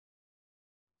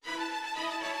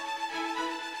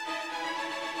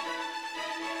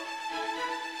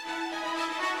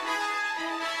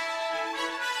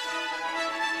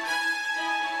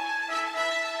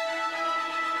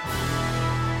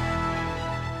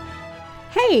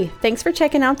Hey, thanks for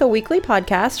checking out the weekly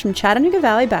podcast from Chattanooga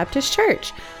Valley Baptist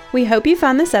Church. We hope you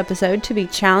found this episode to be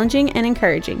challenging and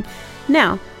encouraging.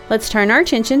 Now, let's turn our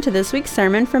attention to this week's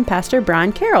sermon from Pastor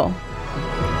Brian Carroll.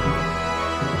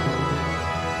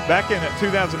 Back in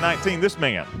 2019, this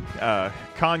man,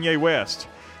 Kanye West,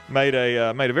 made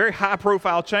a very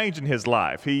high-profile change in his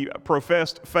life. He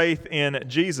professed faith in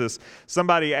Jesus.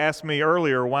 Somebody asked me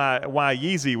earlier why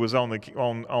Yeezy was on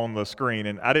the screen,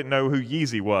 and I didn't know who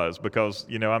Yeezy was because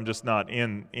I'm just not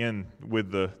in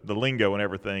with the lingo and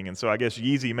everything. And so I guess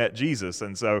Yeezy met Jesus,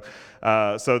 and so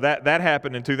that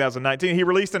happened in 2019. He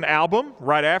released an album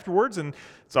right afterwards, and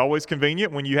it's always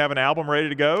convenient when you have an album ready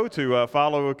to go to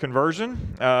follow a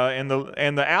conversion. And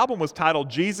the album was titled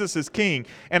 "Jesus is King,"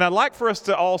 and I'd like for us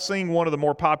to all sing one of the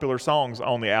more popular songs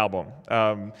on the album.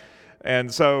 And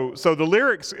so the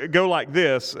lyrics go like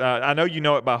this. I know you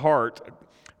know it by heart.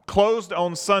 Closed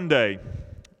on Sunday,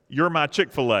 you're my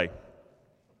Chick-fil-A.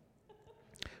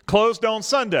 Closed on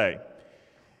Sunday,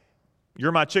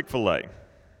 you're my Chick-fil-A.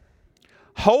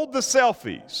 Hold the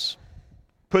selfies.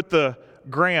 Put the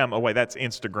gram away. That's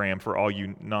Instagram for all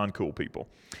you non-cool people.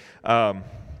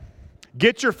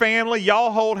 Get your family.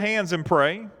 Y'all hold hands and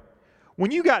pray.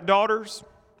 When you got daughters,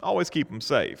 always keep them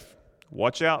safe.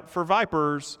 Watch out for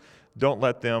vipers. Don't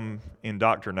let them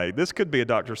indoctrinate. This could be a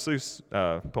Dr. Seuss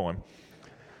poem.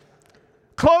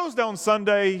 Closed on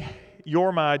Sunday,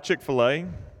 you're my Chick-fil-A.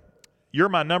 You're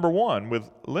my number one with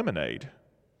lemonade.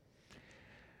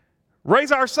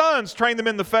 Raise our sons, train them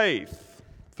in the faith.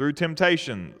 Through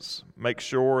temptations, make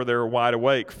sure they're wide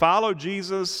awake. Follow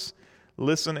Jesus,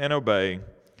 listen and obey.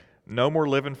 No more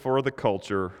living for the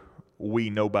culture.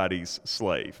 We nobody's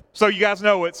slave. So you guys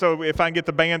know it, so if I can get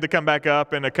the band to come back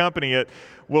up and accompany it,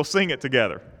 we'll sing it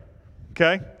together.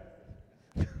 Okay?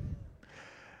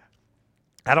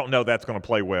 I don't know that's going to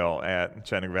play well at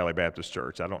Chattanooga Valley Baptist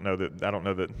Church. I don't know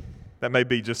that may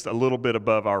be just a little bit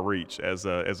above our reach as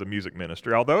a music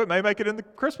ministry, although it may make it in the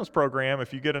Christmas program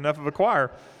if you get enough of a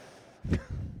choir.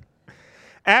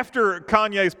 After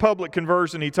Kanye's public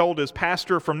conversion, he told his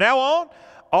pastor, "From now on,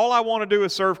 all I want to do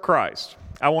is serve Christ.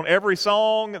 I want every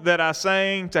song that I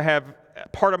sang to have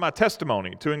part of my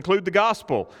testimony, to include the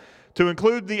gospel, to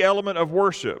include the element of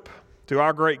worship to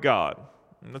our great God.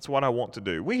 And that's what I want to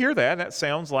do." We hear that. That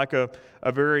sounds like a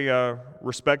very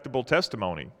respectable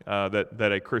testimony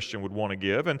that a Christian would want to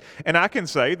give. And I can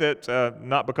say that,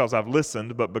 not because I've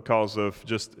listened, but because of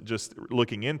just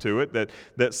looking into it,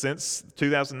 that since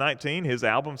 2019, his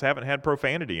albums haven't had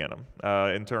profanity in them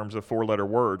in terms of four-letter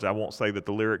words. I won't say that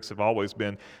the lyrics have always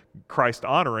been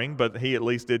Christ-honoring, but he at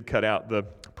least did cut out the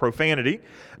profanity.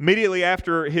 Immediately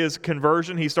after his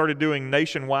conversion, he started doing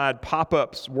nationwide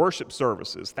pop-ups worship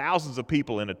services, thousands of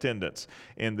people in attendance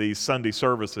in these Sunday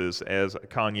services, as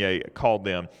Kanye called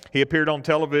them. He appeared on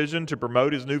television to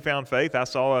promote his newfound faith. I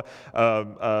saw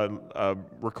a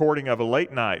recording of a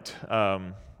late-night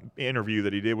interview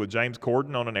that he did with James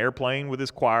Corden on an airplane with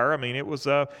his choir. I mean, it was,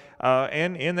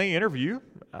 and in the interview,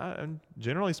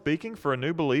 generally speaking, for a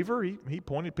new believer, he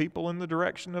pointed people in the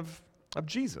direction of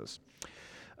Jesus.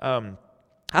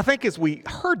 I think as we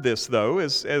heard this, though,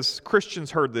 as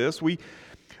Christians heard this, we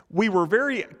were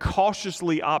very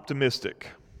cautiously optimistic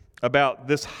about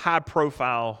this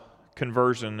high-profile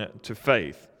conversion to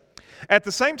faith. At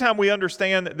the same time, we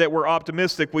understand that we're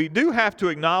optimistic. We do have to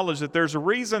acknowledge that there's a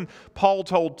reason Paul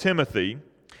told Timothy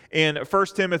in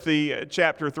 1 Timothy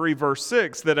chapter 3, verse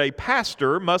 6, that a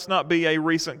pastor must not be a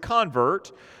recent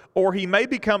convert, or he may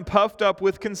become puffed up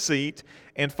with conceit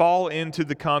and fall into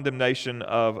the condemnation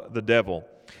of the devil.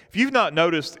 If you've not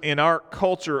noticed, in our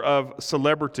culture of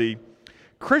celebrity,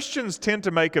 Christians tend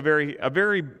to make a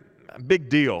very big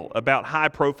deal about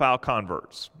high-profile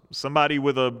converts. Somebody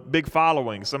with a big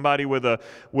following, somebody with a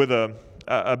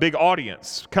big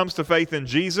audience comes to faith in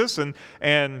Jesus, and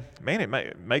man,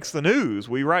 it makes the news.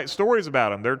 We write stories about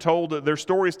them. Their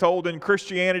stories told in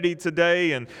Christianity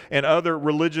Today and other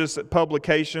religious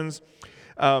publications.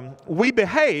 We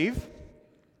behave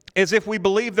as if we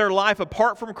believe their life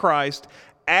apart from Christ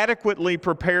adequately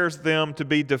prepares them to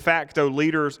be de facto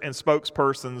leaders and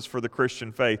spokespersons for the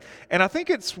Christian faith. And I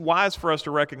think it's wise for us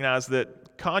to recognize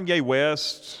that Kanye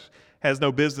West has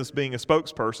no business being a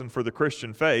spokesperson for the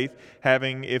Christian faith,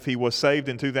 if he was saved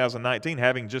in 2019,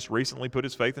 having just recently put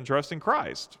his faith and trust in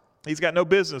Christ. He's got no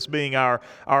business being our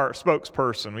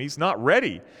spokesperson. He's not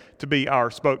ready to be our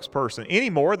spokesperson any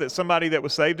more that somebody that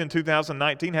was saved in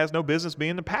 2019 has no business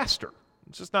being the pastor.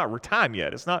 It's just not time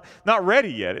yet. It's not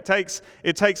ready yet. It takes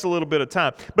a little bit of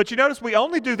time. But you notice we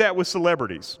only do that with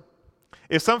celebrities.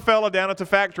 If some fella down at the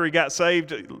factory got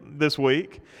saved this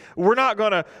week, we're not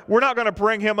gonna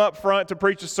bring him up front to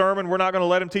preach a sermon. We're not gonna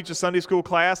let him teach a Sunday school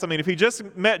class. I mean, if he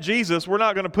just met Jesus, we're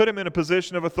not gonna put him in a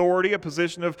position of authority, a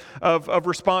position of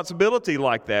responsibility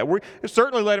like that. We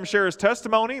certainly let him share his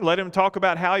testimony, let him talk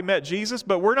about how he met Jesus,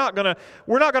 but we're not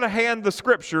gonna hand the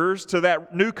scriptures to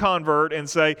that new convert and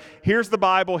say, here's the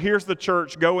Bible, here's the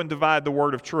church, go and divide the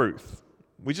word of truth.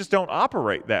 We just don't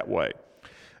operate that way.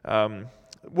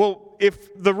 Well,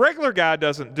 if the regular guy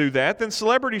doesn't do that, then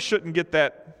celebrities shouldn't get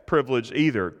that privilege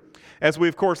either. As we,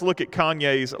 of course, look at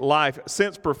Kanye's life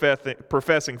since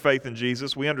professing faith in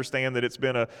Jesus, we understand that it's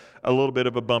been a little bit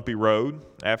of a bumpy road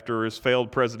after his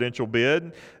failed presidential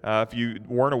bid. If you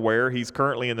weren't aware, he's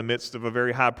currently in the midst of a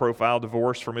very high-profile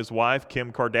divorce from his wife,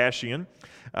 Kim Kardashian,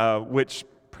 which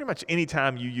pretty much any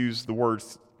time you use the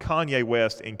words Kanye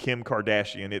West and Kim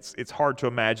Kardashian, it's hard to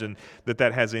imagine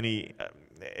that has any...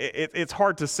 It's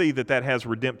hard to see that has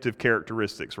redemptive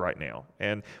characteristics right now,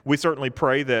 and we certainly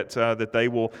pray that they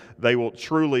will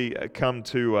truly come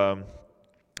to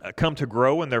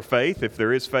grow in their faith if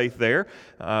there is faith there.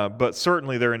 But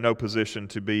certainly they're in no position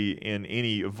to be in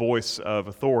any voice of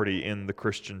authority in the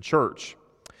Christian church.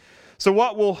 So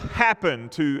what will happen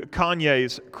to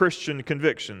Kanye's Christian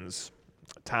convictions?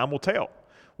 Time will tell.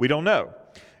 We don't know.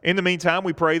 In the meantime,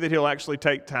 we pray that he'll actually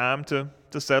take time to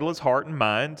settle his heart and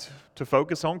mind, to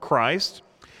focus on Christ,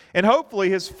 and hopefully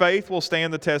his faith will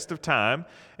stand the test of time,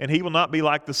 and he will not be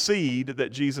like the seed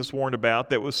that Jesus warned about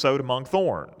that was sowed among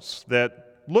thorns,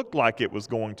 that looked like it was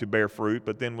going to bear fruit,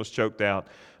 but then was choked out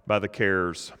by the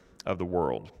cares of the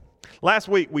world. Last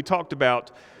week we talked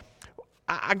about,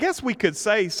 I guess we could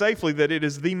say safely that it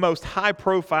is the most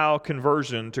high-profile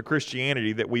conversion to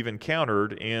Christianity that we've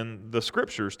encountered in the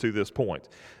Scriptures to this point.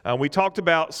 We talked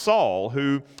about Saul,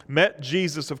 who met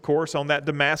Jesus, of course, on that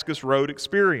Damascus Road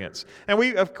experience. And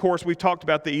we've talked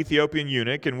about the Ethiopian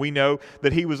eunuch, and we know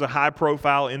that he was a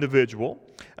high-profile individual.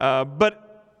 But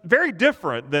very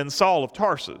different than Saul of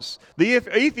Tarsus. The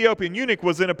Ethiopian eunuch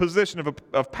was in a position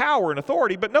of power and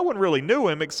authority, but no one really knew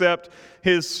him except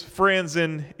his friends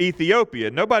in Ethiopia.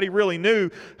 Nobody really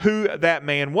knew who that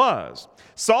man was.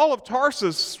 Saul of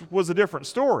Tarsus was a different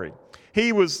story.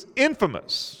 He was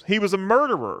infamous. He was a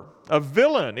murderer, a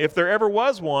villain, if there ever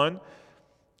was one,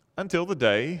 until the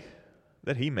day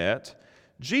that he met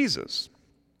Jesus.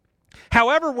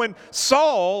 However, when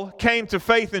Saul came to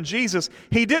faith in Jesus,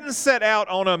 he didn't set out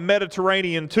on a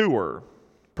Mediterranean tour,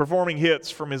 performing hits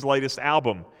from his latest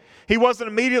album. He wasn't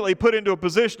immediately put into a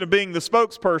position of being the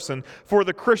spokesperson for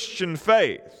the Christian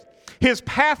faith. His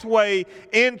pathway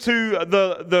into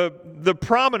the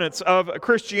prominence of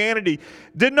Christianity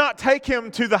did not take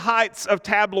him to the heights of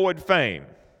tabloid fame.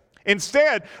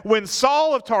 Instead, when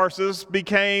Saul of Tarsus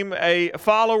became a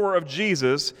follower of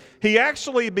Jesus, he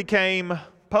actually became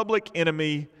public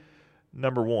enemy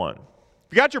number one.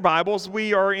 If you got your Bibles,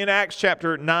 we are in Acts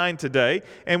chapter 9 today,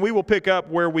 and we will pick up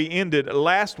where we ended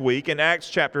last week in Acts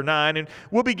chapter 9, and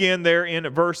we'll begin there in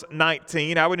verse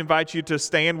 19. I would invite you to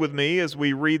stand with me as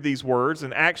we read these words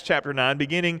in Acts chapter 9,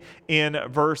 beginning in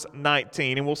verse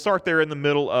 19, and we'll start there in the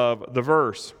middle of the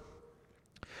verse.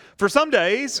 For some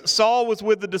days, Saul was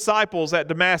with the disciples at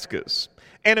Damascus,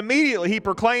 and immediately he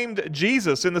proclaimed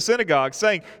Jesus in the synagogue,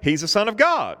 saying, "He's the Son of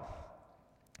God."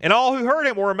 And all who heard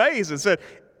him were amazed and said,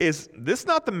 "Is this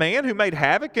not the man who made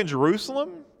havoc in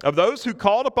Jerusalem of those who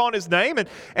called upon his name?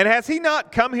 And has he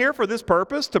not come here for this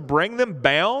purpose, to bring them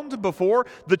bound before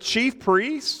the chief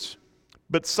priests?"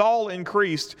 But Saul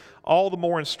increased all the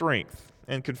more in strength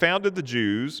and confounded the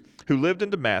Jews who lived in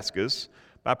Damascus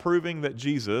by proving that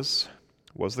Jesus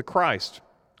was the Christ.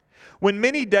 When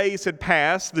many days had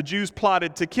passed, the Jews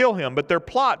plotted to kill him, but their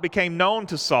plot became known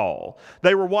to Saul.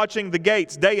 They were watching the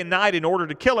gates day and night in order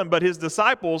to kill him, but his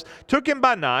disciples took him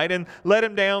by night and let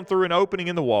him down through an opening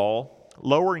in the wall,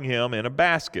 lowering him in a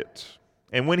basket.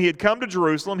 And when he had come to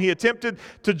Jerusalem, he attempted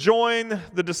to join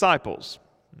the disciples.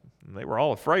 They were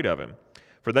all afraid of him,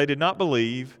 for they did not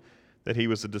believe that he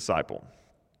was a disciple.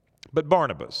 But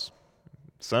Barnabas,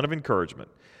 son of encouragement,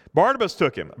 Barnabas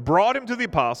took him, brought him to the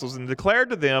apostles, and declared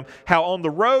to them how on the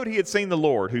road he had seen the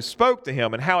Lord, who spoke to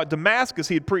him, and how at Damascus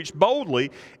he had preached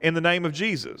boldly in the name of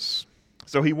Jesus.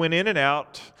 So he went in and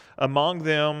out among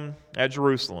them at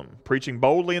Jerusalem, preaching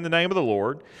boldly in the name of the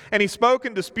Lord. And he spoke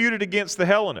and disputed against the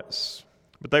Hellenists,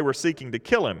 but they were seeking to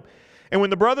kill him. And when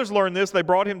the brothers learned this, they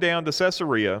brought him down to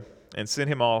Caesarea and sent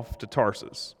him off to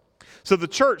Tarsus. So the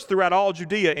church throughout all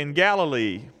Judea and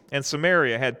Galilee and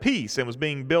Samaria had peace and was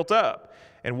being built up,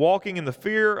 and walking in the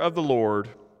fear of the Lord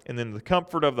and in the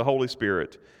comfort of the Holy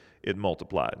Spirit, it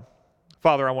multiplied.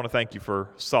 Father, I want to thank you for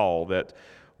Saul that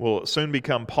will soon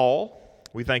become Paul.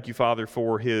 We thank you, Father,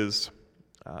 for his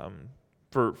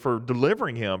for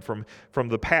delivering him from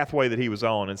the pathway that he was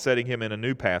on and setting him in a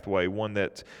new pathway, one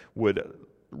that would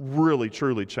really,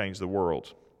 truly change the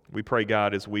world. We pray,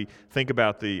 God, as we think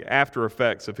about the after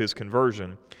effects of his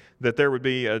conversion, that there would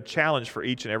be a challenge for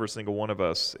each and every single one of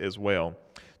us as well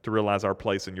to realize our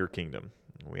place in your kingdom.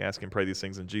 We ask and pray these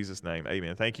things in Jesus' name.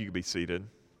 Amen. Thank you. Be seated.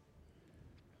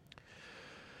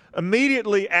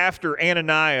 Immediately after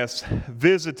Ananias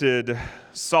visited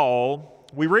Saul,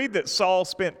 we read that Saul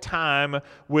spent time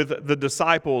with the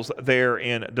disciples there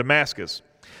in Damascus.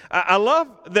 I love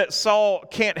that Saul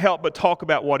can't help but talk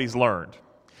about what he's learned.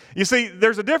 You see,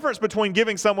 there's a difference between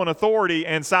giving someone authority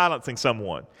and silencing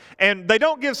someone. And they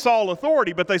don't give Saul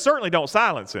authority, but they certainly don't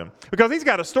silence him, because he's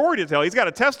got a story to tell. He's got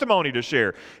a testimony to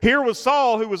share. Here was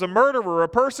Saul, who was a murderer, a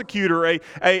persecutor,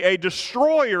 a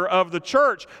destroyer of the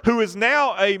church, who is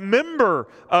now a member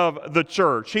of the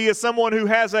church. He is someone who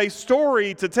has a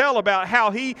story to tell about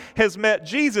how he has met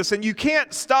Jesus, and you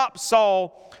can't stop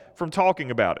Saul from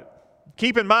talking about it.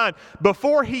 Keep in mind,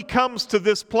 before he comes to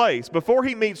this place, before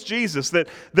he meets Jesus, that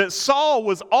Saul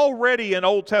was already an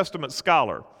Old Testament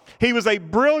scholar. He was a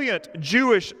brilliant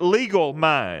Jewish legal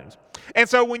mind. And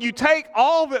so when you take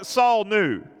all that Saul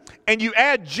knew and you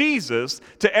add Jesus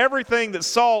to everything that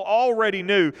Saul already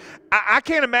knew, I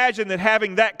can't imagine that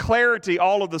having that clarity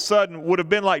all of a sudden would have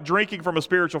been like drinking from a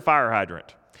spiritual fire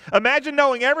hydrant. Imagine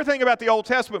knowing everything about the Old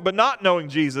Testament but not knowing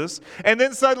Jesus, and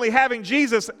then suddenly having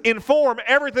Jesus inform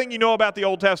everything you know about the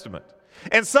Old Testament.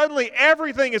 And suddenly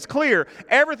everything is clear.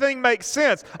 Everything makes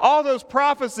sense. All those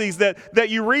prophecies that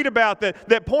you read about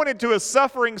that pointed to a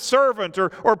suffering servant or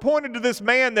pointed to this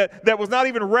man that was not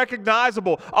even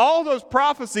recognizable, all those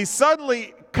prophecies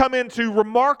suddenly come into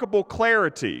remarkable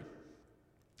clarity.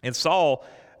 And Saul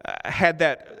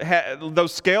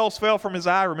those scales fell from his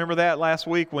eye. Remember that last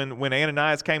week when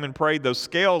Ananias came and prayed? Those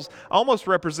scales almost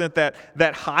represent that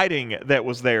hiding that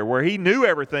was there, where he knew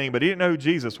everything, but he didn't know who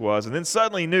Jesus was, and then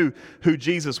suddenly knew who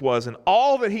Jesus was, and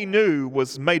all that he knew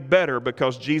was made better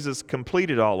because Jesus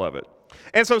completed all of it.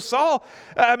 And so Saul,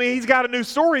 he's got a new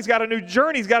story, he's got a new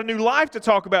journey, he's got a new life to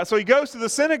talk about. So he goes to the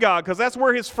synagogue because that's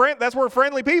where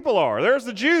friendly people are. There's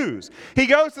the Jews. He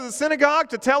goes to the synagogue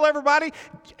to tell everybody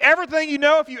everything you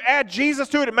know. If you add Jesus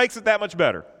to it, it makes it that much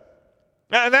better.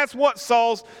 And that's what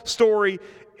Saul's story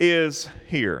is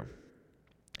here.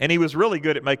 And he was really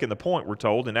good at making the point, we're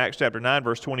told. In Acts chapter 9,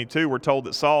 verse 22, we're told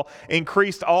that Saul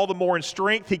increased all the more in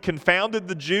strength. He confounded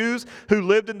the Jews who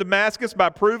lived in Damascus by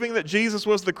proving that Jesus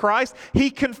was the Christ.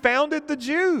 He confounded the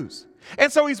Jews.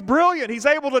 And so he's brilliant. He's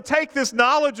able to take this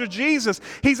knowledge of Jesus.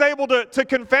 He's able to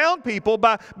confound people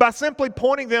by simply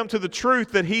pointing them to the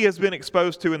truth that he has been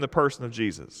exposed to in the person of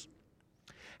Jesus.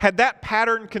 Had that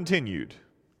pattern continued,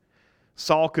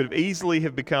 Saul could easily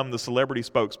have become the celebrity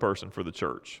spokesperson for the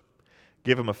church.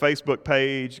 Give him a Facebook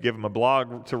page, give him a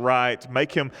blog to write,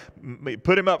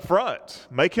 put him up front,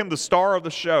 make him the star of the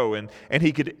show, and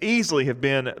he could easily have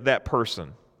been that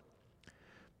person.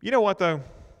 You know what, though?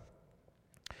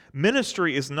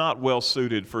 Ministry is not well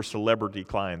suited for celebrity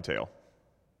clientele.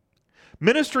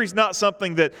 Ministry is not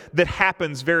something that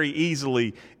happens very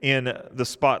easily in the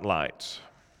spotlight.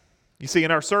 You see,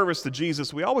 in our service to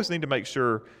Jesus, we always need to make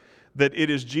sure that it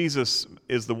is Jesus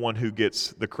is the one who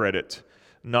gets the credit,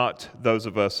 not those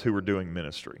of us who are doing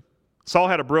ministry. Saul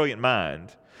had a brilliant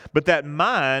mind, but that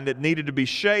mind, it needed to be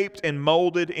shaped and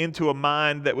molded into a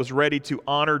mind that was ready to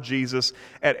honor Jesus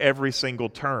at every single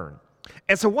turn.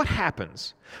 And so what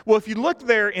happens? Well, if you look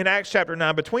there in Acts chapter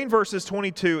 9, between verses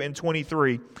 22 and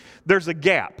 23, there's a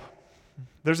gap.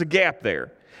 There's a gap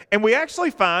there. And we actually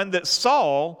find that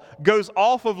Saul goes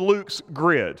off of Luke's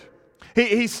grid.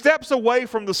 He steps away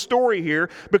from the story here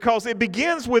because it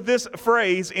begins with this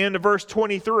phrase in verse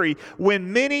 23,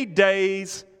 when many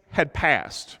days had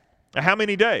passed. Now, how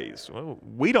many days? Well,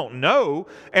 we don't know,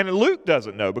 and Luke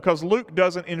doesn't know because Luke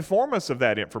doesn't inform us of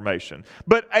that information.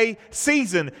 But a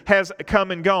season has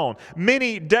come and gone.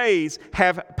 Many days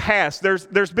have passed.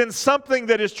 There's been something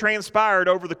that has transpired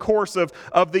over the course of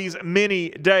these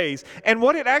many days. And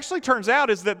what it actually turns out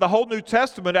is that the whole New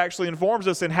Testament actually informs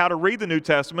us in how to read the New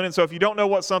Testament. And so if you don't know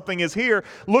what something is here,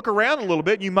 look around a little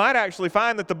bit. You might actually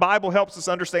find that the Bible helps us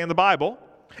understand the Bible.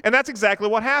 And that's exactly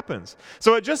what happens.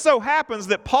 So it just so happens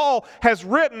that Paul has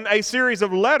written a series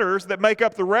of letters that make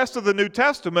up the rest of the New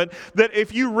Testament, that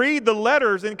if you read the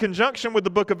letters in conjunction with the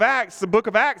book of Acts, the book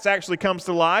of Acts actually comes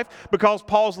to life because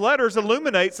Paul's letters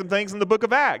illuminate some things in the book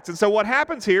of Acts. And so what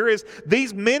happens here is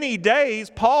these many days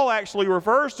Paul actually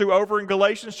refers to over in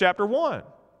Galatians chapter 1.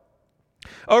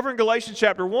 Over in Galatians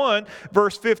chapter 1,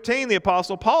 verse 15, the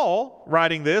Apostle Paul,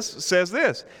 writing this, says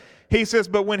this. He says,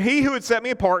 but when he who had set me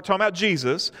apart, talking about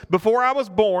Jesus, before I was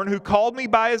born, who called me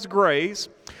by his grace,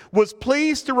 was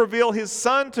pleased to reveal his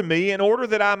Son to me in order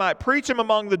that I might preach him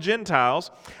among the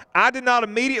Gentiles, I did not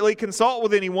immediately consult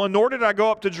with anyone, nor did I go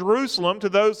up to Jerusalem to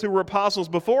those who were apostles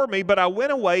before me, but I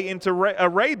went away into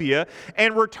Arabia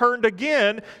and returned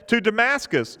again to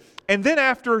Damascus. And then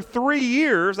after 3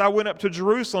 years, I went up to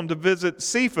Jerusalem to visit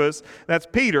Cephas, that's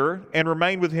Peter, and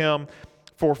remained with him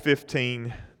for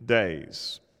 15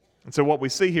 days. And so what we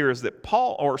see here is that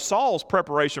Saul's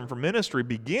preparation for ministry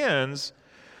begins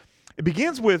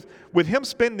with him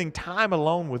spending time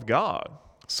alone with God.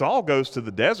 Saul goes to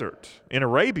the desert in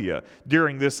Arabia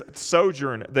during this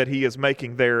sojourn that he is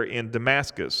making there in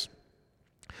Damascus.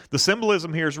 The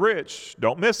symbolism here is rich.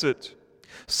 Don't miss it.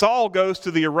 Saul goes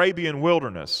to the Arabian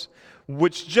wilderness,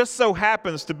 which just so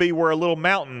happens to be where a little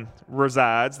mountain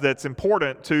resides that's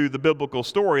important to the biblical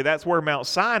story. That's where Mount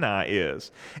Sinai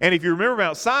is. And if you remember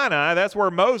Mount Sinai, that's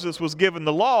where Moses was given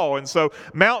the law. And so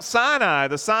Mount Sinai,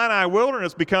 the Sinai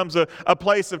wilderness, becomes a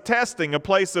place of testing, a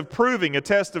place of proving, a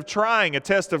test of trying, a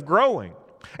test of growing.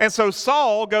 And so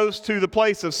Saul goes to the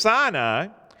place of Sinai,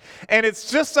 and it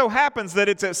just so happens that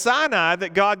it's at Sinai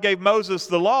that God gave Moses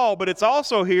the law, but it's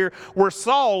also here where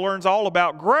Saul learns all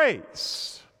about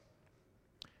grace.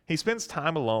 He spends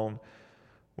time alone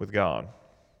with God.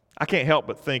 I can't help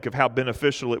but think of how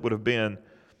beneficial it would have been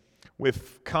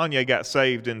if Kanye got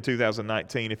saved in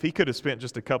 2019, if he could have spent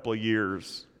just a couple of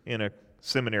years in a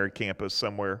seminary campus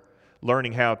somewhere,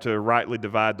 learning how to rightly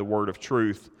divide the word of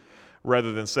truth,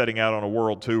 rather than setting out on a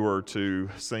world tour to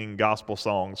sing gospel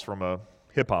songs from a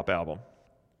hip-hop album.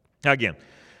 Now again,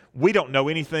 we don't know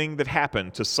anything that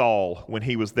happened to Saul when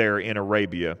he was there in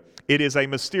Arabia. It is a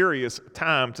mysterious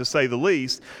time, to say the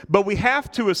least, but we have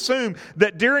to assume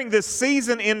that during this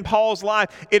season in Paul's life,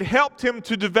 it helped him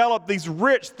to develop these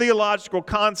rich theological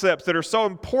concepts that are so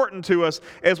important to us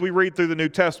as we read through the New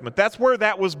Testament. That's where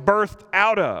that was birthed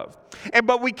out of.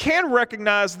 But we can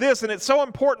recognize this, and it's so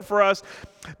important for us,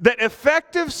 that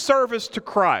effective service to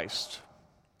Christ,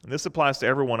 and this applies to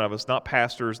every one of us, not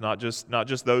pastors, not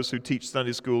just those who teach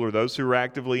Sunday school or those who are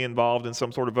actively involved in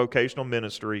some sort of vocational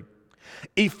ministry.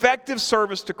 Effective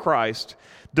service to Christ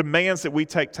demands that we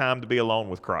take time to be alone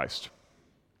with Christ.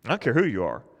 I don't care who you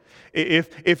are.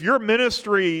 If your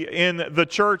ministry in the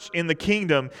church, in the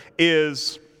kingdom,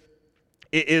 is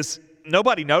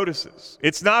nobody notices.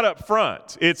 It's not up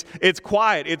front. It's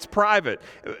quiet. It's private.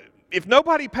 If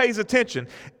nobody pays attention,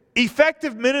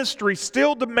 effective ministry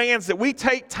still demands that we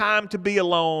take time to be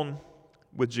alone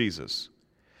with Jesus.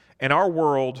 And our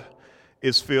world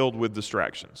is filled with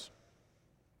distractions.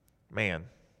 Man,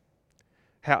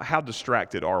 how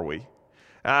distracted are we?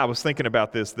 I was thinking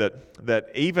about this, that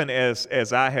even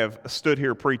as I have stood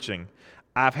here preaching,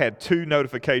 I've had 2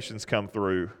 notifications come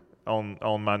through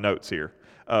on my notes here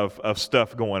of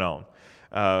stuff going on.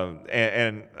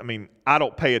 And I mean, I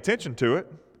don't pay attention to it,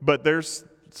 but there's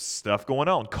stuff going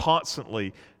on,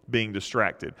 constantly being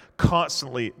distracted,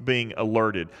 constantly being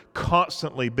alerted,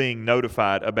 constantly being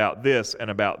notified about this and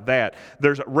about that.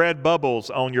 There's red bubbles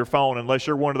on your phone unless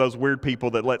you're one of those weird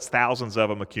people that lets thousands of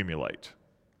them accumulate.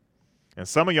 And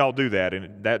some of y'all do that,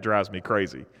 and that drives me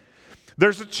crazy.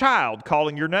 There's a child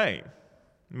calling your name.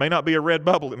 It may not be a red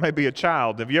bubble, it may be a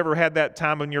child. Have you ever had that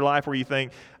time in your life where you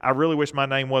think, I really wish my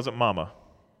name wasn't Mama,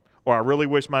 or I really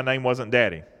wish my name wasn't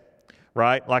Daddy,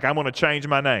 right? Like, I'm going to change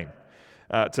my name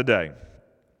today.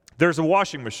 There's a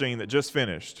washing machine that just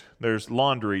finished. There's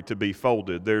laundry to be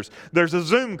folded. There's a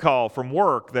Zoom call from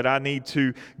work that I need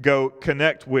to go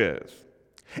connect with.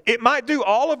 It might do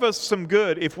all of us some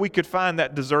good if we could find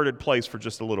that deserted place for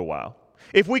just a little while.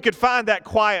 If we could find that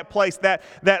quiet place, that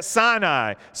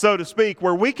Sinai, so to speak,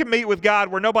 where we can meet with God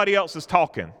where nobody else is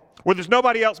talking, where there's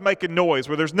nobody else making noise,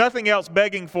 where there's nothing else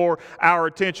begging for our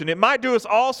attention. It might do us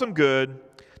all some good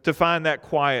to find that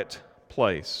quiet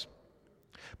place.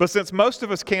 But since most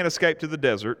of us can't escape to the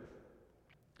desert,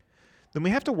 then we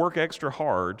have to work extra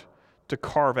hard to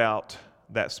carve out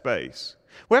that space.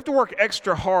 We have to work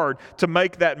extra hard to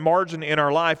make that margin in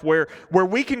our life where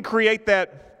we can create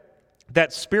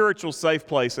that spiritual safe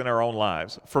place in our own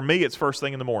lives. For me, it's first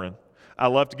thing in the morning. I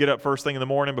love to get up first thing in the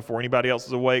morning before anybody else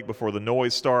is awake, before the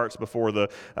noise starts, before the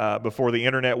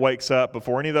internet wakes up,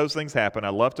 before any of those things happen. I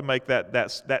love to make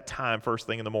that time first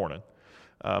thing in the morning.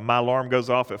 My alarm goes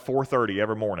off at 4:30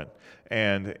 every morning,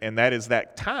 and that is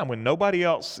that time when nobody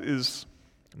else is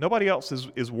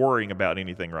worrying about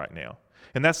anything right now.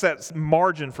 And that's that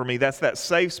margin for me. That's that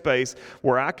safe space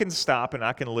where I can stop and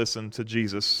I can listen to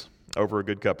Jesus over a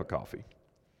good cup of coffee.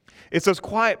 It's those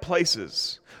quiet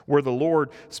places where the Lord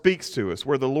speaks to us,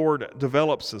 where the Lord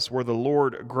develops us, where the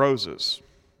Lord grows us.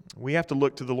 We have to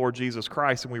look to the Lord Jesus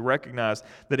Christ, and we recognize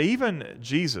that even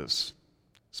Jesus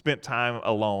spent time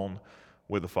alone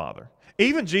with the Father.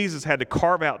 Even Jesus had to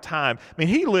carve out time. I mean,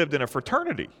 he lived in a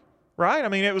fraternity, right? I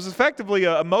mean, it was effectively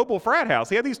a mobile frat house.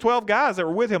 He had these 12 guys that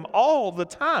were with him all the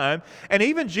time, and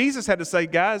even Jesus had to say,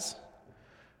 guys,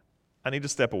 I need to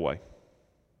step away.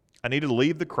 I need to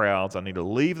leave the crowds. I need to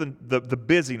leave the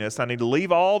busyness. I need to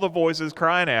leave all the voices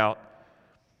crying out,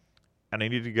 and I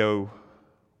need to go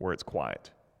where it's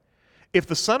quiet. If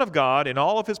the Son of God, in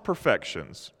all of his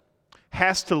perfections,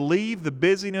 has to leave the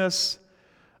busyness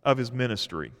of his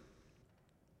ministry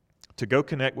to go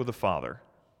connect with the Father,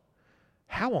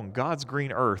 how on God's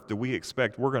green earth do we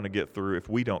expect we're going to get through if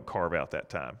we don't carve out that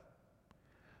time?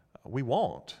 We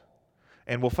won't.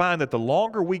 And we'll find that the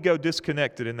longer we go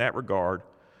disconnected in that regard,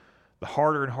 the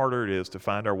harder and harder it is to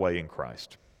find our way in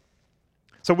Christ.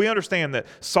 So we understand that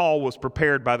Saul was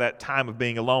prepared by that time of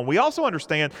being alone. We also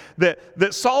understand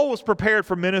that Saul was prepared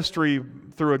for ministry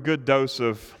through a good dose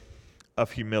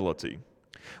of humility.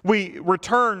 We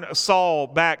return Saul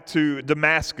back to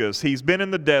Damascus. He's been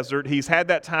in the desert. He's had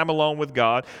that time alone with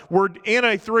God. We're in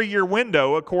a 3-year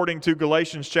window, according to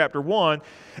Galatians chapter 1.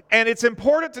 And it's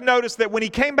important to notice that when he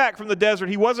came back from the desert,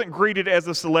 he wasn't greeted as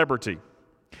a celebrity.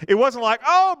 It wasn't like,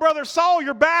 oh, Brother Saul,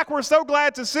 you're back. We're so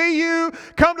glad to see you.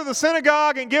 Come to the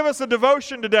synagogue and give us a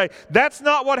devotion today. That's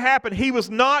not what happened. He was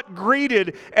not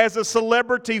greeted as a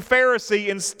celebrity Pharisee.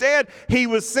 Instead, he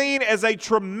was seen as a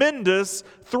tremendous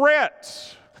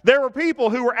threat. There were people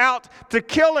who were out to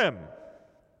kill him.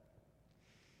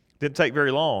 Didn't take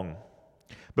very long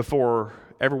before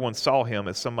everyone saw him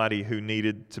as somebody who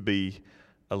needed to be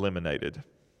eliminated.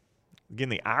 Again,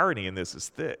 the irony in this is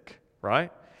thick,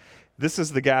 right? This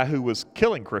is the guy who was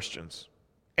killing Christians,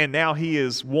 and now he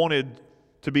is wanted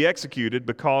to be executed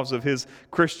because of his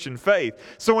Christian faith.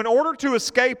 So in order to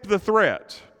escape the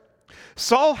threat,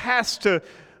 Saul has to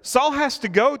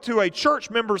go to a church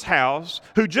member's house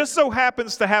who just so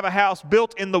happens to have a house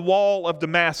built in the wall of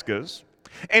Damascus.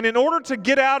 And in order to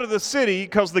get out of the city,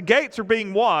 because the gates are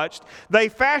being watched, they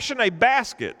fashion a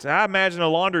basket. I imagine a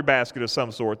laundry basket of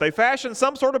some sort. They fashion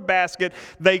some sort of basket.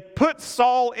 They put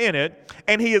Saul in it,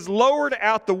 and he is lowered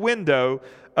out the window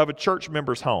of a church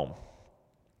member's home.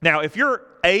 Now, if you're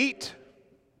 8,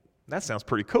 that sounds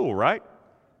pretty cool, right?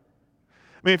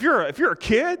 I mean, if you're a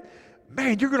kid,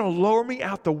 man, you're going to lower me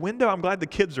out the window? I'm glad the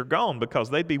kids are gone because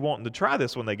they'd be wanting to try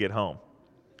this when they get home.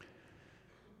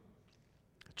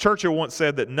 Churchill once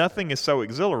said that nothing is so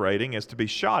exhilarating as to be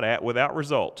shot at without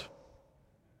result.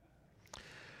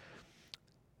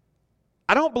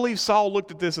 I don't believe Saul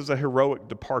looked at this as a heroic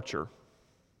departure.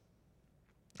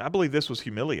 I believe this was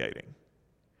humiliating.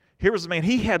 Here was a man,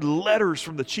 he had letters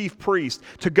from the chief priest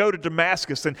to go to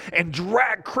Damascus and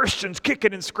drag Christians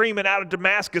kicking and screaming out of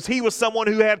Damascus. He was someone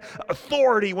who had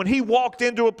authority. When he walked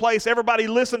into a place, everybody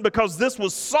listened because this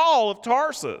was Saul of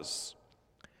Tarsus.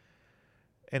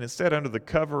 And instead, under the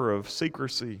cover of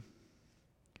secrecy,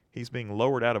 he's being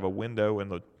lowered out of a window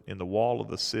in the wall of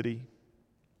the city,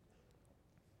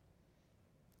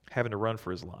 having to run for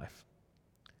his life.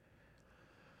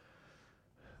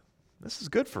 This is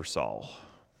good for Saul.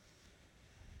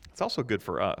 It's also good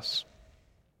for us.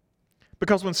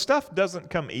 Because when stuff doesn't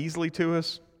come easily to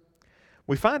us,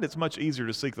 we find it's much easier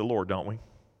to seek the Lord, don't we?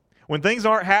 When things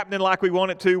aren't happening like we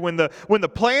want it to, when the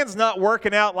plan's not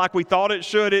working out like we thought it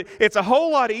should, it's a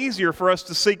whole lot easier for us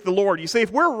to seek the Lord. You see,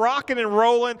 if we're rocking and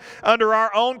rolling under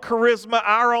our own charisma,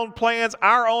 our own plans,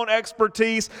 our own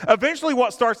expertise, eventually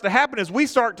what starts to happen is we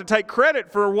start to take credit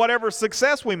for whatever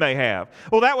success we may have.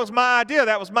 Well, that was my idea,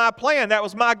 that was my plan, that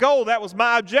was my goal, that was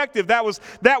my objective, that was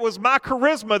my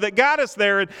charisma that got us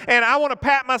there, and I want to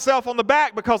pat myself on the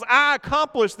back because I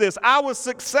accomplished this, I was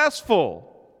successful.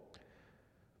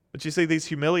 But you see, these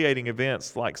humiliating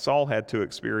events like Saul had to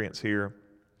experience here,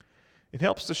 it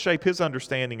helps to shape his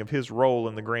understanding of his role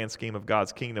in the grand scheme of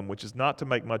God's kingdom, which is not to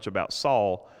make much about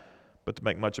Saul, but to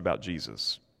make much about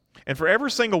Jesus. And for every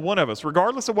single one of us,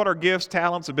 regardless of what our gifts,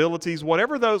 talents, abilities,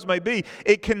 whatever those may be,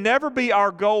 it can never be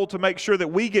our goal to make sure that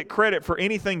we get credit for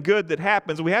anything good that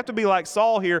happens. We have to be like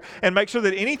Saul here and make sure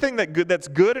that anything that's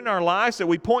good in our lives, that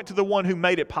we point to the one who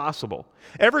made it possible.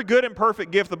 Every good and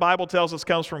perfect gift, the Bible tells us,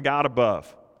 comes from God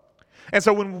above. And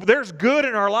so when there's good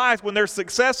in our lives, when there's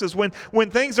successes, when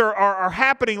things are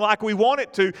happening like we want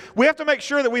it to, we have to make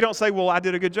sure that we don't say, well, I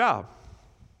did a good job.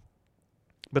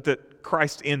 But that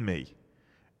Christ in me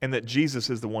and that Jesus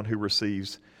is the one who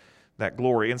receives that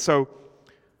glory. And so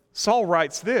Saul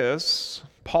writes this,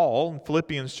 Paul, in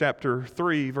Philippians chapter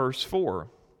 3, verse 4.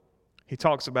 He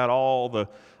talks about all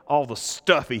the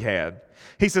stuff he had.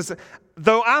 He says,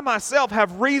 though I myself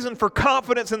have reason for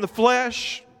confidence in the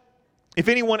flesh, If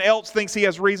anyone else thinks he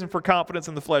has reason for confidence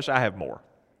in the flesh, I have more.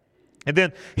 And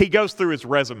then he goes through his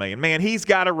resume, and man, he's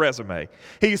got a resume.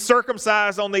 He's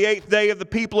circumcised on the 8th day of the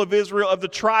people of Israel, of the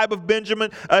tribe of Benjamin,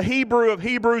 a Hebrew of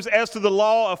Hebrews, as to the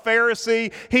law, a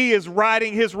Pharisee. He is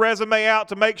writing his resume out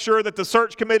to make sure that the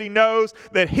search committee knows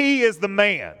that he is the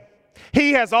man.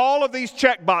 He has all of these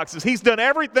check boxes. He's done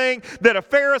everything that a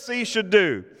Pharisee should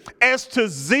do. As to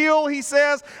zeal, he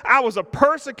says, I was a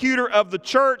persecutor of the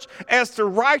church. As to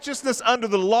righteousness under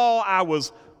the law,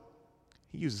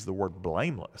 he uses the word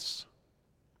blameless.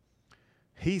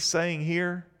 He's saying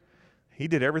here, he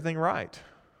did everything right.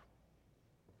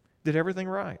 Did everything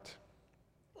right.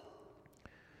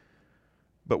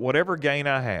 But whatever gain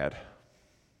I had,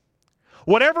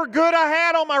 whatever good I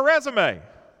had on my resume,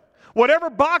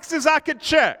 whatever boxes I could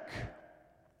check,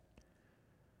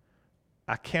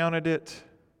 I counted it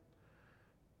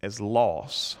as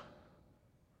loss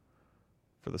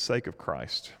for the sake of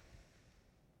Christ.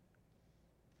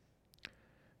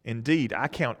 Indeed, I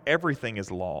count everything as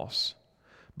loss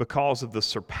because of the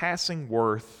surpassing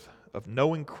worth of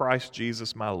knowing Christ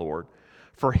Jesus my Lord.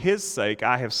 For his sake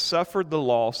I have suffered the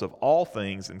loss of all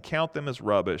things and count them as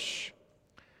rubbish,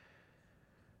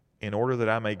 in order that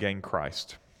I may gain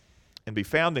Christ and be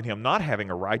found in him, not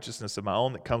having a righteousness of my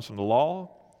own that comes from the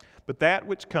law, but that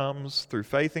which comes through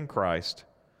faith in Christ,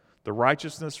 the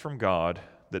righteousness from God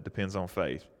that depends on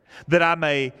faith, that I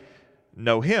may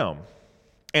know him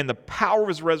and the power of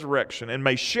his resurrection, and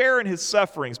may share in his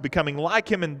sufferings, becoming like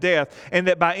him in death, and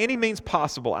that by any means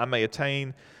possible I may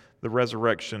attain the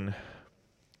resurrection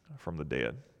from the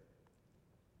dead.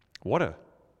 What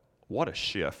a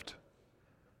shift.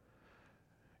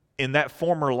 In that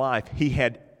former life, he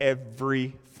had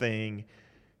everything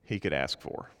he could ask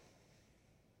for.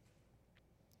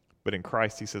 But in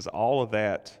Christ, he says, all of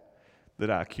that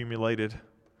I accumulated,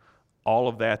 all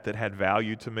of that had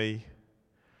value to me,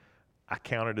 I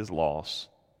count it as loss.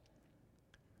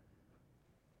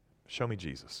 Show me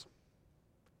Jesus.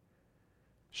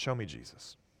 Show me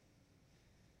Jesus.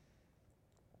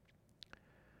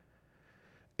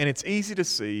 And it's easy to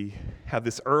see how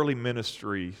this early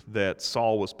ministry that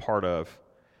Saul was part of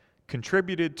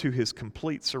contributed to his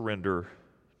complete surrender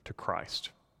to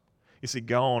Christ. You see,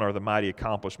 gone are the mighty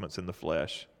accomplishments in the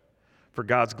flesh. For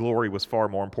God's glory was far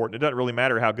more important. It doesn't really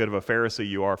matter how good of a Pharisee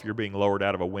you are if you're being lowered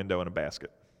out of a window in a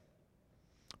basket.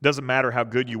 It doesn't matter how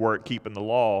good you were at keeping the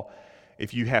law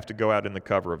if you have to go out in the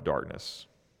cover of darkness.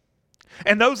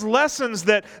 And those lessons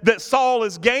that Saul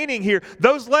is gaining here,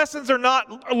 those lessons are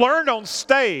not learned on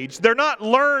stage. They're not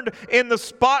learned in the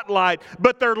spotlight,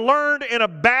 but they're learned in a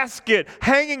basket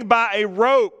hanging by a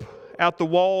rope out the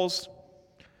walls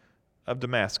of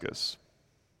Damascus.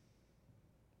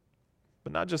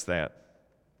 But not just that,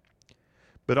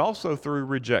 but also through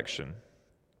rejection.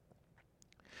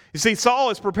 You see,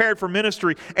 Saul is prepared for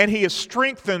ministry, and he is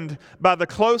strengthened by the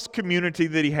close community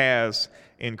that he has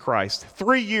in Christ.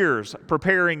 3 years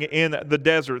preparing in the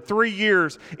desert, 3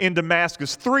 years in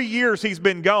Damascus, 3 years he's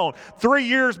been gone. 3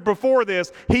 years before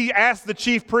this, he asked the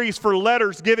chief priest for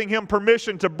letters giving him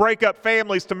permission to break up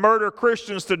families, to murder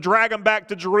Christians, to drag them back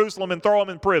to Jerusalem and throw them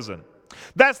in prison.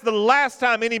 That's the last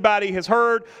time anybody has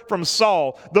heard from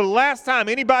Saul. The last time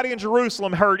anybody in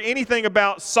Jerusalem heard anything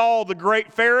about Saul, the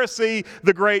great Pharisee,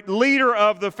 the great leader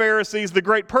of the Pharisees, the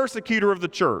great persecutor of the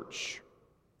church.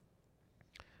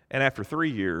 And after 3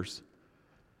 years,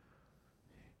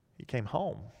 he came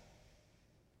home.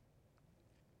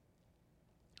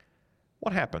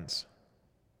 What happens?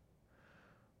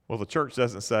 Well, the church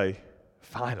doesn't say,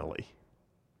 finally,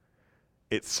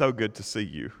 it's so good to see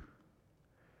you.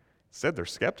 Said they're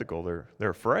skeptical, they're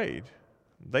afraid.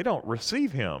 They don't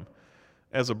receive him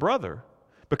as a brother.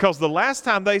 Because the last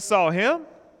time they saw him,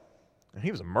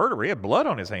 he was a murderer, he had blood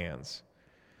on his hands.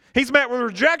 He's met with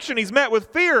rejection, he's met with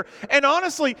fear. And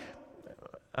honestly,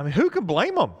 who can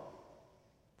blame him?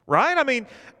 Right?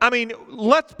 I mean,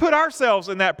 let's put ourselves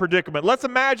in that predicament. Let's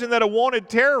imagine that a wanted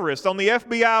terrorist on the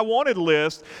FBI wanted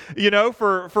list,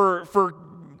 for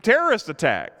terrorist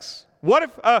attacks. What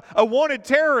if a wanted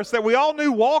terrorist that we all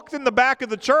knew walked in the back of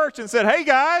the church and said, hey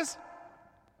guys,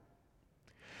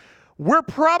 we're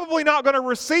probably not going to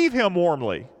receive him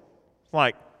warmly.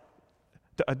 Like,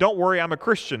 don't worry, I'm a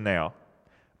Christian now.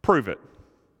 Prove it.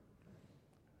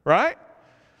 Right?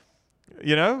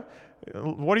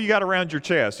 What do you got around your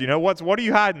chest? What are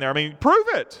you hiding there? Prove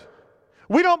it.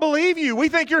 We don't believe you. We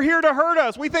think you're here to hurt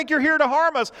us. We think you're here to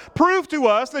harm us. Prove to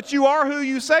us that you are who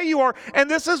you say you are.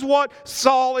 And this is what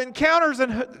Saul encounters.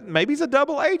 And maybe he's a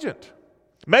double agent.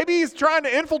 Maybe he's trying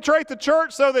to infiltrate the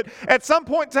church so that at some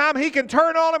point in time he can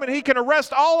turn on them and he can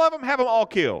arrest all of them, have them all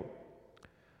killed.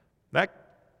 That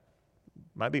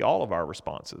might be all of our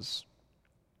responses.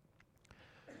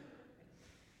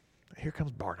 Here comes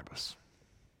Barnabas.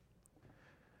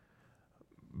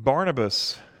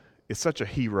 Barnabas is such a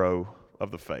hero of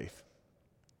the faith.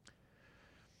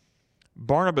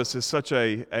 Barnabas is such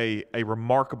a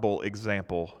remarkable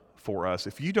example for us.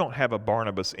 If you don't have a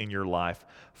Barnabas in your life,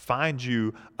 find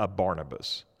you a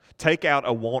Barnabas. Take out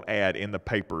a want ad in the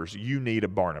papers. You need a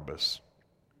Barnabas.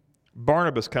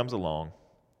 Barnabas comes along,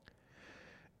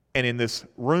 and in this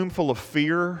room full of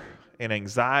fear and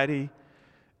anxiety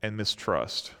and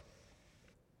mistrust,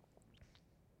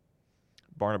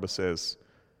 Barnabas says,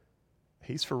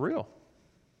 he's for real.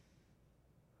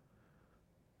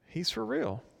 He's for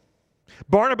real.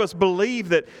 Barnabas believed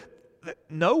that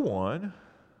no one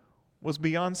was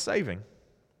beyond saving.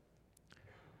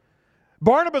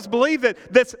 Barnabas believed that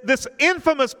this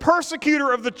infamous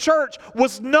persecutor of the church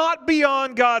was not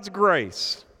beyond God's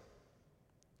grace.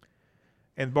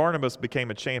 And Barnabas became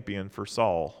a champion for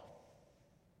Saul.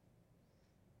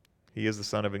 He is the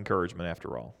son of encouragement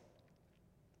after all.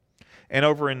 And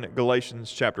over in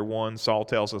Galatians chapter 1, Saul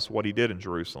tells us what he did in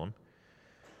Jerusalem.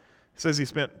 He says he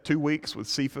spent 2 weeks with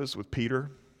Cephas, with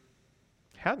Peter.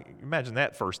 How do you imagine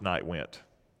that first night went?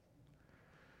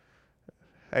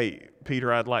 Hey,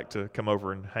 Peter, I'd like to come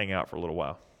over and hang out for a little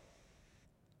while.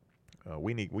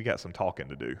 We got some talking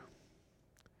to do.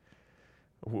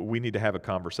 We need to have a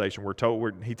conversation.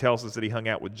 He tells us that he hung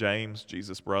out with James,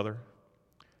 Jesus' brother.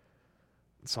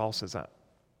 And Saul says, I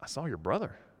saw your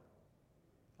brother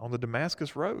on the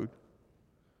Damascus road.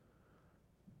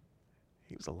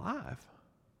 He was alive.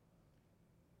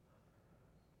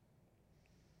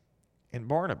 And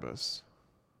Barnabas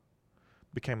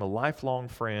became a lifelong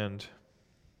friend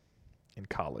and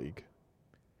colleague.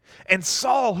 And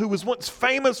Saul, who was once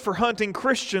famous for hunting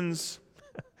Christians,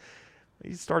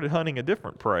 he started hunting a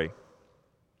different prey.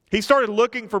 He started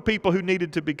looking for people who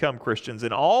needed to become Christians.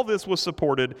 And all this was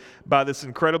supported by this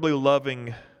incredibly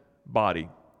loving body.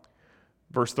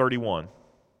 Verse 31.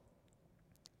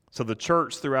 So the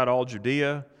church throughout all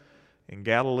Judea and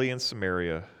Galilee and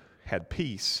Samaria had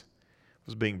peace,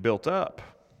 was being built up,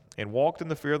 and walked in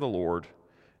the fear of the Lord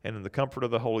and in the comfort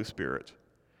of the Holy Spirit.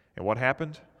 And what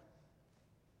happened?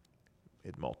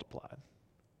 It multiplied.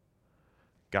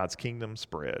 God's kingdom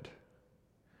spread.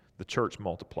 The church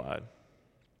multiplied.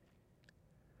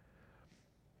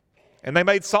 And they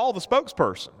made Saul the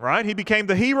spokesperson, right? He became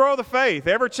the hero of the faith.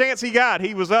 Every chance he got,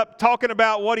 he was up talking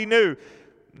about what he knew.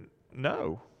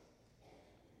 No.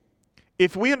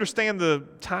 If we understand the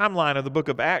timeline of the book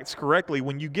of Acts correctly,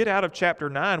 when you get out of chapter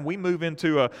 9, we move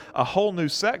into a whole new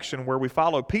section where we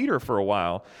follow Peter for a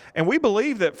while. And we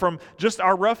believe that from just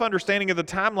our rough understanding of the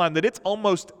timeline, that it's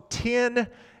almost 10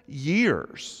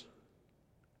 years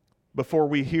before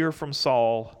we hear from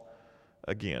Saul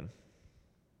again.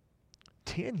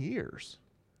 10 years.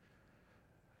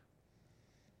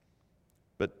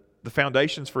 But the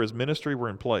foundations for his ministry were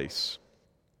in place.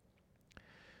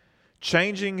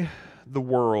 Changing the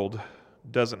world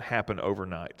doesn't happen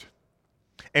overnight.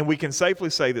 And we can safely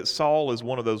say that Saul is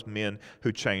one of those men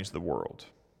who changed the world.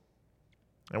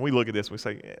 And we look at this and we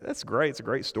say, yeah, that's great. It's a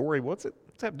great story. What's that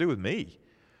have to do with me?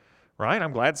 Right?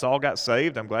 I'm glad Saul got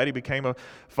saved. I'm glad he became a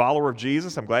follower of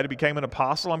Jesus. I'm glad he became an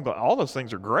apostle. I'm glad all those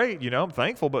things are great. I'm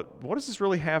thankful. But what does this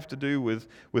really have to do with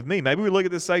me? Maybe we look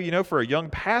at this and say, for a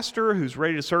young pastor who's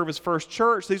ready to serve his first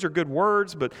church, these are good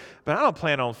words, but I don't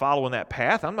plan on following that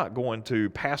path. I'm not going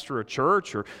to pastor a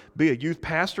church or be a youth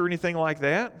pastor or anything like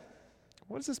that.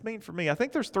 What does this mean for me? I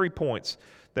think there's 3 points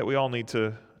that we all need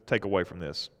to take away from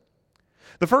this.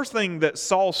 The first thing that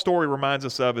Saul's story reminds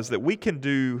us of is that we can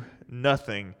do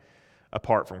nothing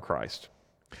apart from Christ.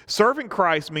 Serving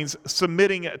Christ means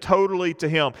submitting totally to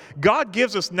Him. God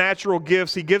gives us natural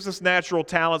gifts. He gives us natural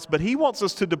talents, but He wants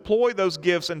us to deploy those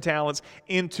gifts and talents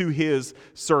into His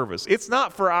service. It's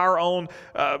not for our own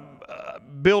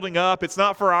building up. It's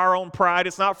not for our own pride.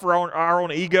 It's not for our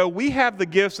own ego. We have the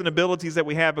gifts and abilities that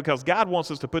we have because God wants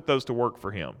us to put those to work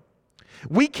for Him.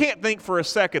 We can't think for a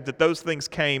second that those things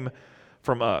came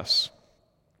from us.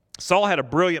 Saul had a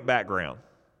brilliant background.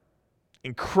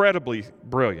 Incredibly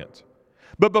brilliant.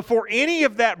 But before any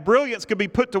of that brilliance could be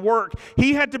put to work,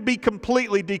 he had to be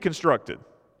completely deconstructed.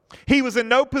 He was in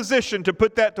no position to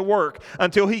put that to work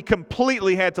until he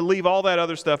completely had to leave all that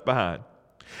other stuff behind.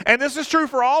 And this is true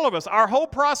for all of us. Our whole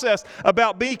process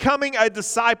about becoming a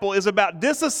disciple is about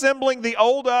disassembling the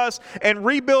old us and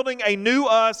rebuilding a new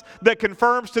us that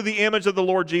conforms to the image of the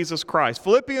Lord Jesus Christ.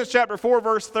 Philippians chapter 4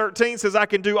 verse 13 says, I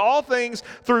can do all things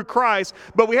through Christ,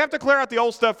 but we have to clear out the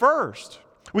old stuff first.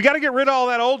 We got to get rid of all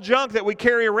that old junk that we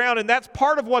carry around, and that's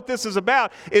part of what this is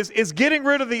about, is getting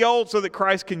rid of the old so that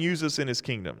Christ can use us in His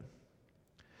kingdom.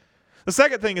 The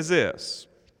second thing is this.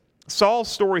 Saul's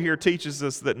story here teaches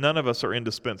us that none of us are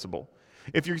indispensable.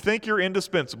 If you think you're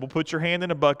indispensable, put your hand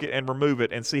in a bucket and remove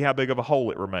it and see how big of a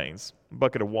hole it remains. A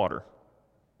bucket of water.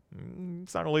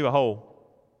 It's not going to leave a hole.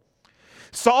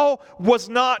 Saul was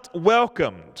not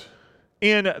welcomed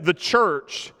in the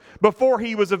church before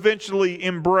he was eventually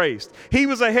embraced. He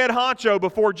was a head honcho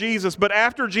before Jesus, but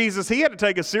after Jesus, he had to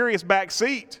take a serious back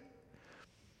seat.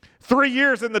 3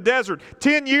 years in the desert,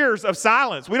 10 years of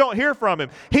silence. We don't hear from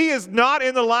him. He is not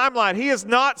in the limelight. He is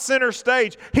not center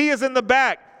stage. He is in the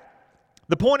back.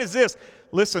 The point is this.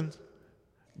 Listen,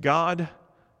 God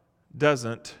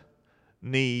doesn't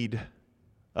need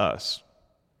us.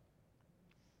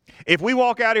 If we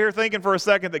walk out of here thinking for a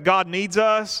second that God needs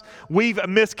us, we've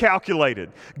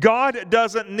miscalculated. God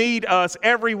doesn't need us.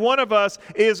 Every one of us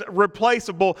is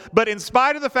replaceable. But in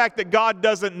spite of the fact that God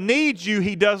doesn't need you,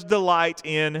 He does delight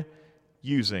in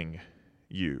using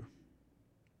you.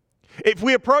 If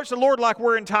we approach the Lord like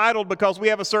we're entitled because we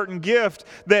have a certain gift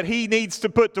that He needs to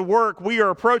put to work, we are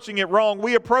approaching it wrong.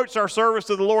 We approach our service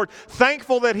to the Lord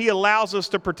thankful that He allows us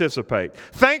to participate.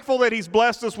 Thankful that He's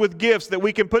blessed us with gifts that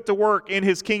we can put to work in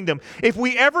His kingdom. If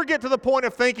we ever get to the point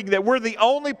of thinking that we're the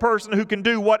only person who can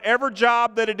do whatever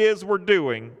job that it is we're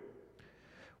doing,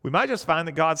 we might just find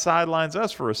that God sidelines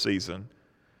us for a season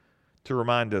to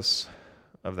remind us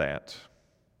of that.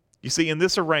 You see, in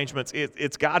this arrangement,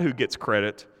 it's God who gets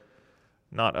credit,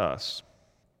 not us.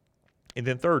 And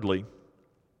then thirdly,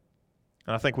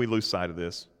 and I think we lose sight of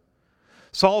this,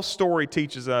 Saul's story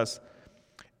teaches us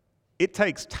it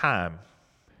takes time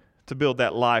to build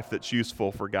that life that's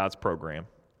useful for God's program.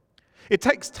 It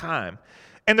takes time.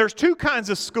 And there's two kinds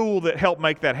of school that help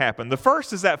make that happen. The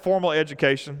first is that formal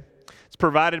education. It's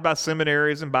provided by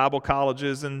seminaries and Bible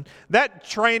colleges, and that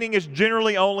training is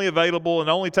generally only available and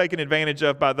only taken advantage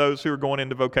of by those who are going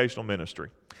into vocational ministry.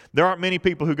 There aren't many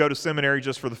people who go to seminary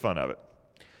just for the fun of it.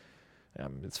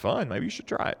 It's fun. Maybe you should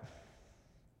try it.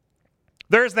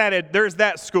 There's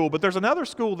that school, but there's another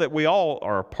school that we all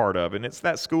are a part of, and it's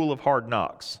that school of hard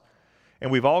knocks.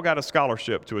 And we've all got a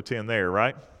scholarship to attend there,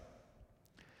 right?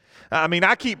 I mean,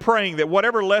 I keep praying that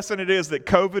whatever lesson it is that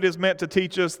COVID is meant to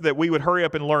teach us, that we would hurry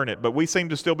up and learn it, but we seem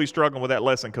to still be struggling with that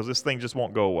lesson because this thing just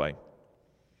won't go away.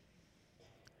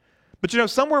 But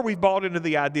somewhere we've bought into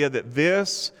the idea that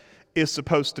this is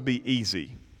supposed to be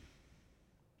easy.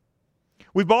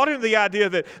 We bought into the idea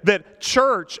that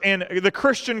church and the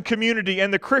Christian community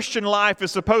and the Christian life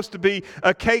is supposed to be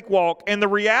a cakewalk. And the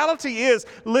reality is,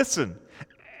 listen,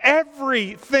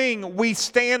 everything we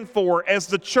stand for as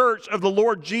the church of the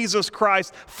Lord Jesus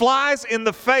Christ flies in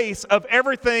the face of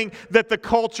everything that the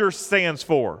culture stands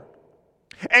for.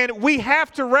 And we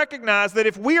have to recognize that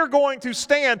if we are going to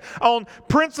stand on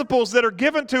principles that are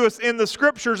given to us in the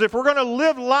Scriptures, if we're going to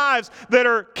live lives that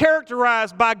are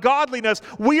characterized by godliness,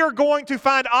 we are going to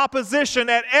find opposition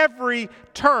at every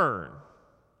turn.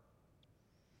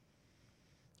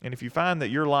 And if you find that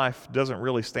your life doesn't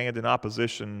really stand in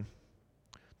opposition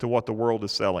to what the world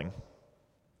is selling,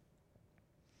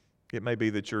 it may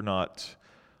be that you're not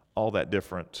all that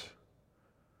different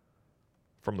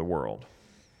from the world.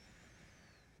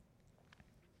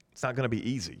 It's not going to be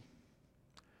easy.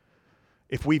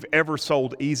 If we've ever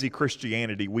sold easy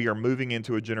Christianity, we are moving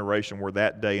into a generation where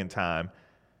that day and time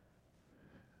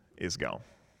is gone.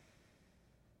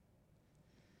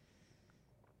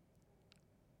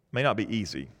 May not be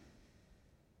easy,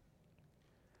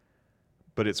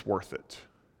 but it's worth it.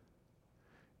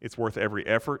 It's worth every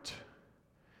effort.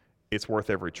 It's worth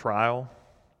every trial.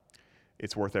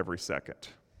 It's worth every second.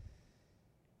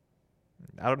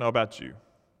 I don't know about you,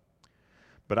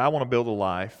 but I want to build a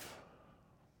life.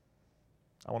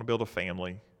 I want to build a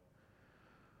family.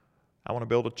 I want to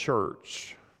build a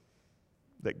church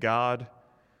that God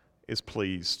is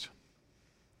pleased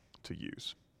to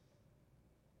use.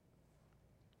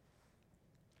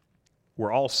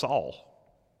 We're all Saul.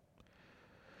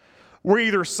 We're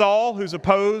either Saul, who's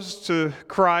opposed to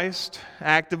Christ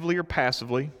actively or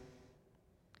passively,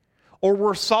 or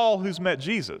we're Saul who's met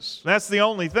Jesus. That's the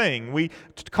only thing. We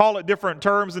call it different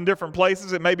terms in different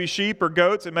places. It may be sheep or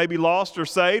goats. It may be lost or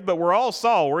saved, but we're all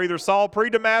Saul. We're either Saul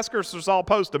pre-Damascus or Saul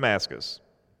post-Damascus.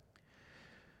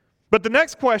 But the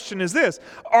next question is this: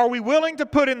 are we willing to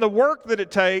put in the work that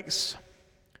it takes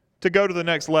to go to the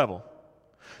next level?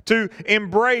 To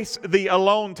embrace the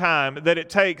alone time that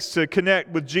it takes to connect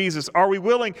with Jesus? Are we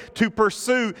willing to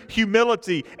pursue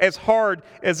humility as hard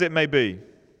as it may be?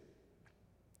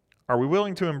 Are we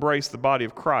willing to embrace the body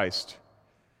of Christ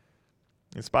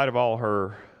in spite of all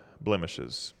her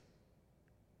blemishes?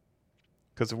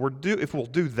 Because if we'll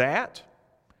do that,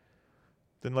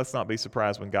 then let's not be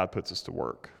surprised when God puts us to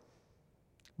work.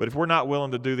 But if we're not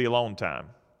willing to do the alone time,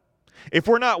 if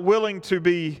we're not willing to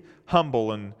be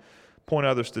humble and point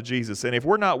others to Jesus, and if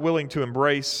we're not willing to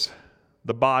embrace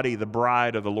the body, the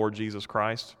bride of the Lord Jesus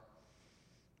Christ,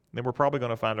 then we're probably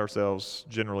going to find ourselves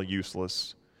generally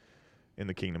useless in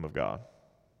the kingdom of God.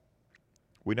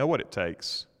 We know what it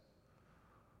takes.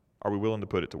 Are we willing to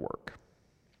put it to work?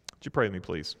 Would you pray with me,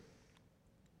 please?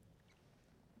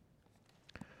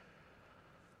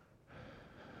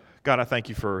 God, I thank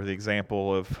you for the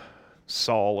example of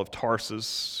Saul of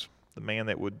Tarsus, the man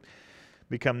that would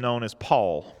become known as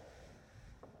Paul.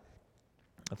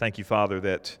 I thank you, Father,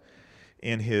 that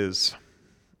in his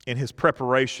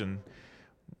preparation,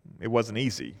 it wasn't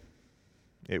easy.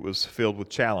 It was filled with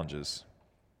challenges.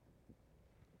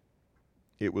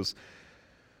 It was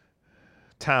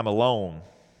time alone.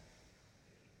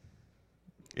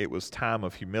 It was time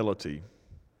of humility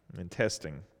and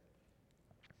testing.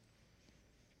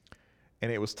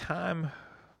 And it was time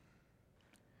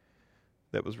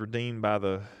that was redeemed by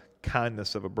the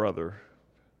kindness of a brother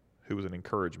who was an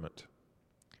encouragement.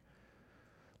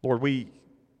 Lord, we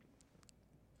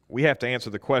have to answer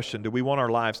the question, do we want our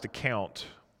lives to count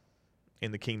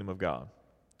in the kingdom of God?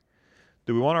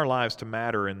 Do we want our lives to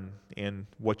matter in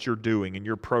what you're doing, in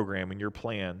your program, in your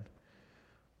plan?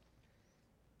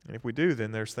 And if we do,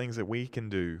 then there's things that we can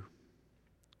do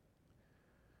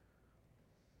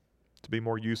to be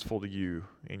more useful to you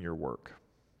in your work.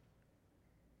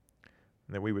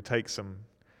 And that we would take some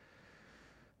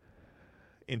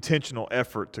intentional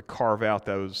effort to carve out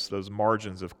those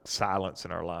margins of silence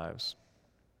in our lives.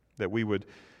 That we would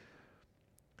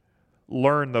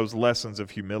learn those lessons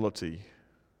of humility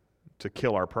to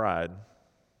kill our pride.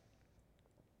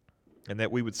 And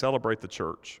that we would celebrate the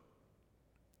church.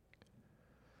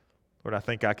 Lord, I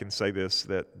think I can say this,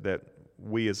 that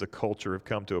we as a culture have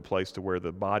come to a place to where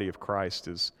the body of Christ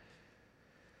is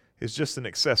just an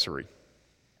accessory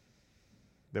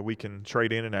that we can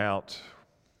trade in and out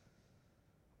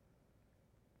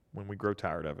when we grow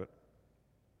tired of it.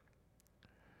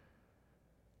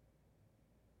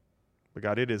 But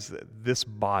God, it is this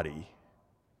body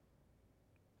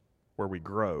where we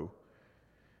grow.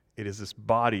 It is this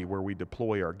body where we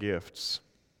deploy our gifts.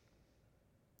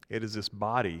 It is this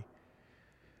body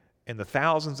and the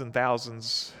thousands and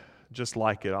thousands just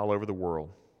like it all over the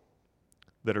world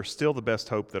that are still the best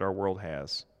hope that our world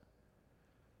has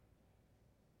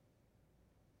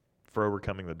for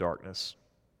overcoming the darkness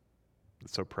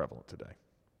that's so prevalent today.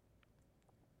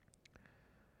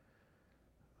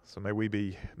 So may we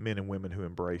be men and women who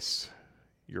embrace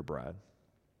your bride.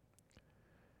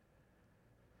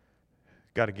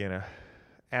 God, again,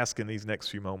 ask in these next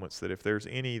few moments that if there's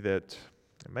any that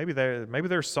maybe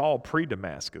they're Saul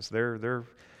pre-Damascus. They're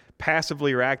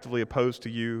passively or actively opposed to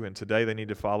you, and today they need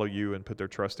to follow you and put their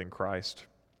trust in Christ.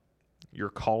 You're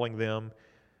calling them.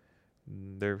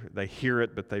 They hear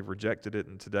it, but they've rejected it,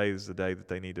 and today is the day that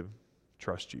they need to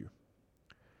trust you.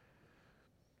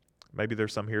 Maybe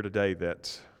there's some here today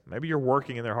that maybe you're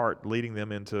working in their heart, leading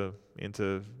them into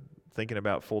thinking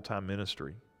about full-time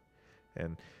ministry,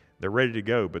 and they're ready to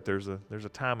go, but there's a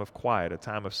time of quiet, a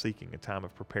time of seeking, a time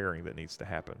of preparing that needs to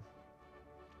happen.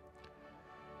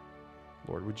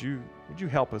 Lord, would you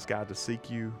help us, God, to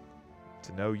seek you,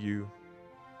 to know you,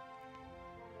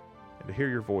 and to hear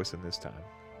your voice in this time.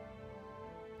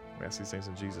 We ask these things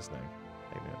in Jesus' name.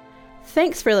 Amen.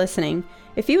 Thanks for listening.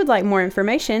 If you would like more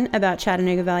information about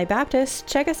Chattanooga Valley Baptist,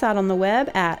 check us out on the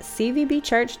web at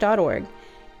cvbchurch.org.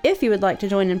 If you would like to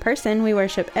join in person, we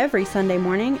worship every Sunday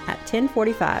morning at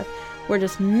 10:45. We're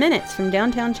just minutes from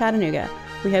downtown Chattanooga.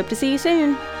 We hope to see you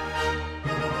soon.